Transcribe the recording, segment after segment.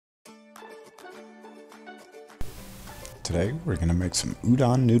Today we're going to make some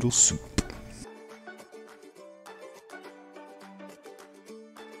udon noodle soup.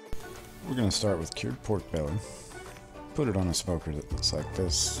 We're going to start with cured pork belly. Put it on a smoker that looks like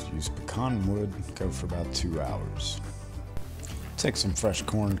this. Use pecan wood. Go for about 2 hours. Take some fresh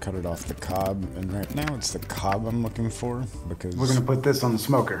corn, cut it off the cob, and right now it's the cob I'm looking for because we're going to put this on the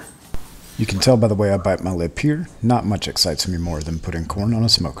smoker. You can tell by the way I bite my lip here, not much excites me more than putting corn on a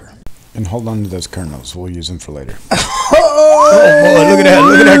smoker. And hold on to those kernels, we'll use them for later. Oh boy, look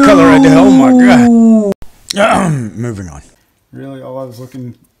at that color right there, oh my god. Moving on. Really all I was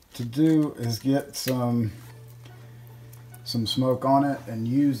looking to do is get some smoke on it and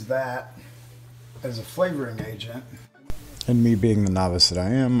use that as a flavoring agent. And me being the novice that I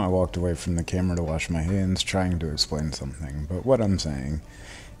am, I walked away from the camera to wash my hands trying to explain something. But what I'm saying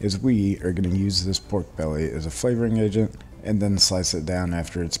is we are going to use this pork belly as a flavoring agent and then slice it down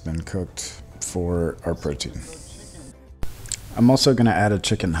after it's been cooked for our protein. I'm also going to add a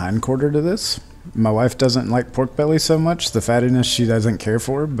chicken hindquarter to this. My wife doesn't like pork belly so much. The fattiness she doesn't care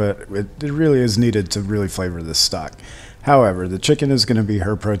for, but it really is needed to really flavor this stock. However, the chicken is going to be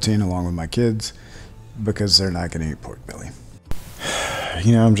her protein along with my kids because they're not going to eat pork belly.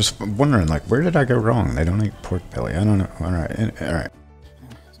 You know, I'm just wondering, like, where did I go wrong? They don't eat pork belly. I don't know. All right.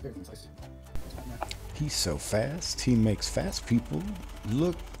 He's so fast, he makes fast people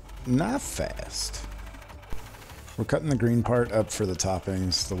look not fast. We're cutting the green part up for the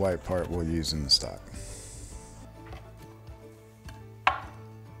toppings. The white part we'll use in the stock.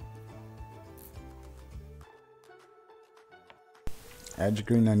 Add your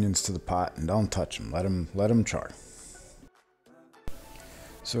green onions to the pot and don't touch them. Let them char.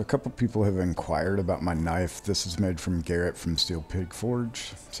 So a couple people have inquired about my knife. This is made from Garrett from Steel Pig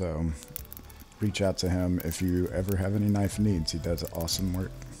Forge. So reach out to him if you ever have any knife needs. He does awesome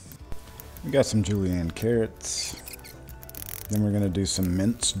work. We got some julienne carrots. Then we're going to do some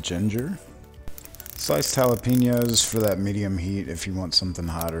minced ginger. Sliced jalapenos for that medium heat. If you want something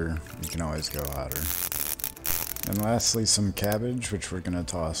hotter, you can always go hotter. And lastly, some cabbage, which we're going to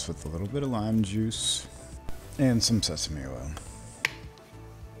toss with a little bit of lime juice and some sesame oil.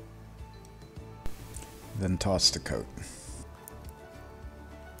 Then toss to coat.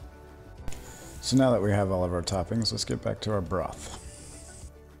 So now that we have all of our toppings, let's get back to our broth.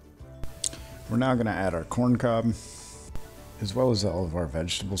 We're now going to add our corn cob, as well as all of our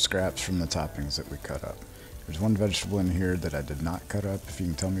vegetable scraps from the toppings that we cut up. There's one vegetable in here that I did not cut up. If you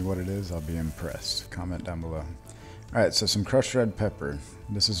can tell me what it is, I'll be impressed. Comment down below. Alright, so some crushed red pepper.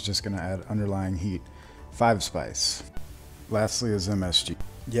 This is just going to add underlying heat. 5 spice. Lastly is MSG.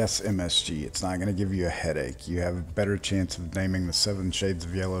 Yes, MSG. It's not going to give you a headache. You have a better chance of naming the 7 shades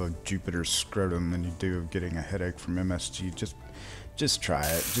of yellow of Jupiter's scrotum than you do of getting a headache from MSG. Just try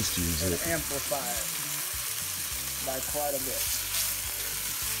it. Just use it. Amplify it by quite a bit.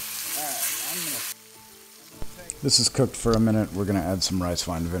 Alright, This is cooked for a minute. We're going to add some rice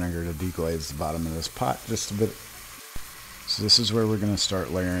wine vinegar to deglaze the bottom of this pot just a bit. So this is where we're going to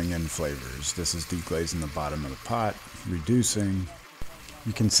start layering in flavors. This is deglazing the bottom of the pot, reducing.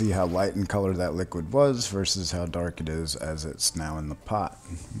 You can see how light in color that liquid was versus how dark it is as it's now in the pot.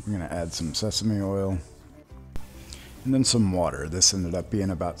 We're going to add some sesame oil and then some water. This ended up being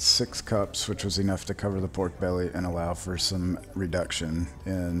about 6 cups, which was enough to cover the pork belly and allow for some reduction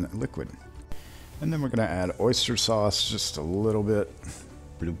in liquid. And then we're going to add oyster sauce, just a little bit.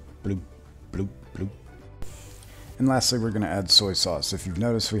 Bloop, bloop, bloop, bloop. And lastly, we're going to add soy sauce. If you've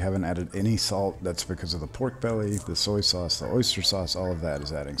noticed, we haven't added any salt. That's because of the pork belly, the soy sauce, the oyster sauce, all of that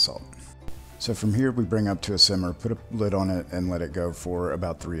is adding salt. So from here, we bring up to a simmer, put a lid on it, and let it go for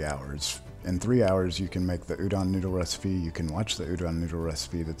about 3 hours. In 3 hours, you can make the udon noodle recipe. You can watch the udon noodle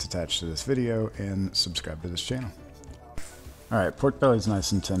recipe that's attached to this video and subscribe to this channel. Alright, pork belly's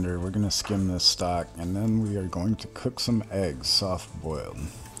nice and tender. We're going to skim this stock, and then we are going to cook some eggs, soft boiled.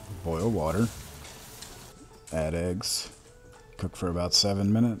 Boil water. Add eggs, cook for about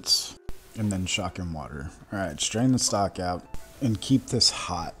 7 minutes, and then shock in water. Alright, strain the stock out and keep this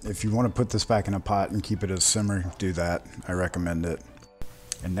hot. If you want to put this back in a pot and keep it as simmer, do that. I recommend it.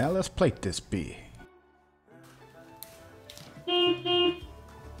 And now let's plate this bee.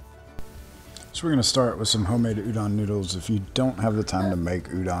 So we're going to start with some homemade udon noodles. If you don't have the time to make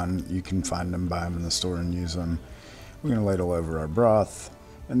udon, you can find them, buy them in the store and use them. We're going to ladle over our broth.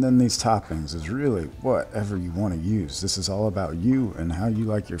 And then these toppings is really whatever you want to use. This is all about you and how you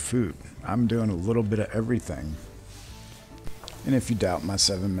like your food. I'm doing a little bit of everything. And if you doubt my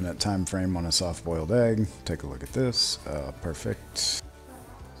 7-minute time frame on a soft-boiled egg, take a look at this. Perfect.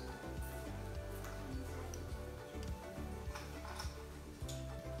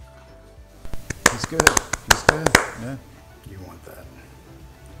 He's good. He's good. Yeah. you want that.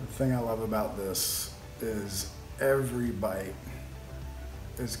 The thing I love about this is every bite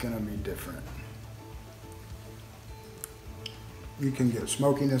is gonna be different. You can get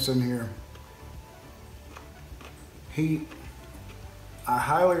smokiness in here, heat. I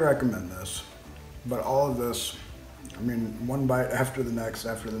highly recommend this, but all of this, I mean, one bite after the next,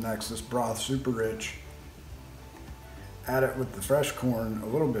 this broth, super rich. Add it with the fresh corn, a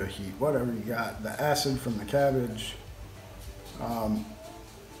little bit of heat, whatever you got, the acid from the cabbage.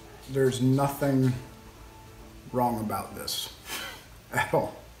 There's nothing wrong about this at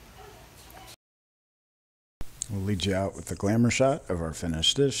all. We'll lead you out with the glamour shot of our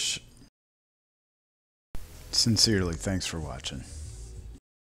finished dish. Sincerely, thanks for watching.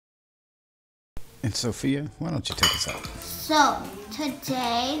 And Sophia, why don't you take us out? So,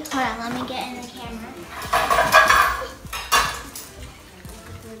 today, hold on, let me get in the camera.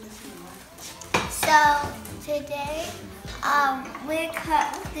 So, today, we cut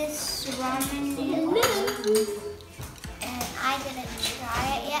this ramen noodle, and I didn't try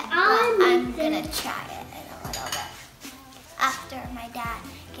it yet, but I'm gonna try it in a little bit. After my dad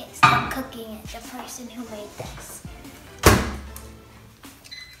gets done cooking it, the person who made this.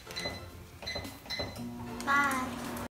 Bye.